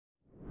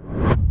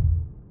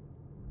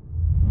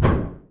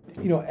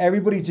you know,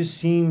 everybody just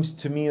seems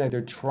to me like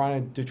they're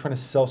trying to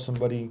sell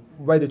somebody,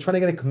 right? They're trying to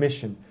get a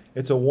commission.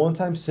 It's a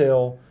one-time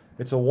sale.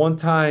 It's a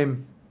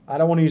one-time, I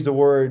don't want to use the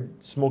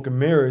word smoke and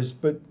mirrors,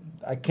 but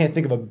I can't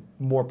think of a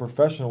more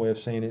professional way of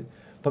saying it.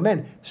 But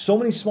man, so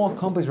many small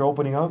companies are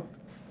opening up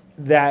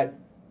that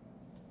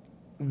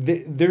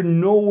they're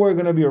nowhere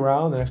going to be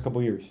around the next couple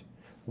of years.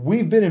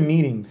 We've been in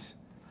meetings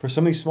for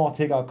some of these small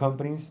takeout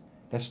companies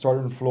that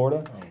started in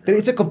Florida. That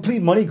it's a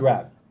complete money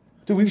grab.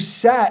 Dude, we've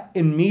sat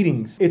in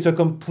meetings. It's a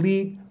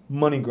complete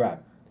money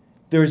grab.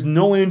 There's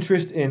no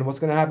interest in what's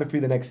going to happen for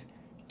you the next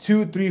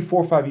 2, 3,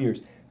 4, 5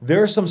 years.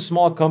 There are some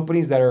small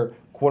companies that are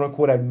quote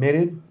unquote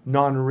admitted,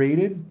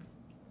 non-rated.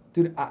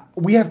 Dude,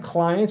 we have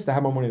clients that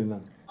have more money than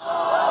them.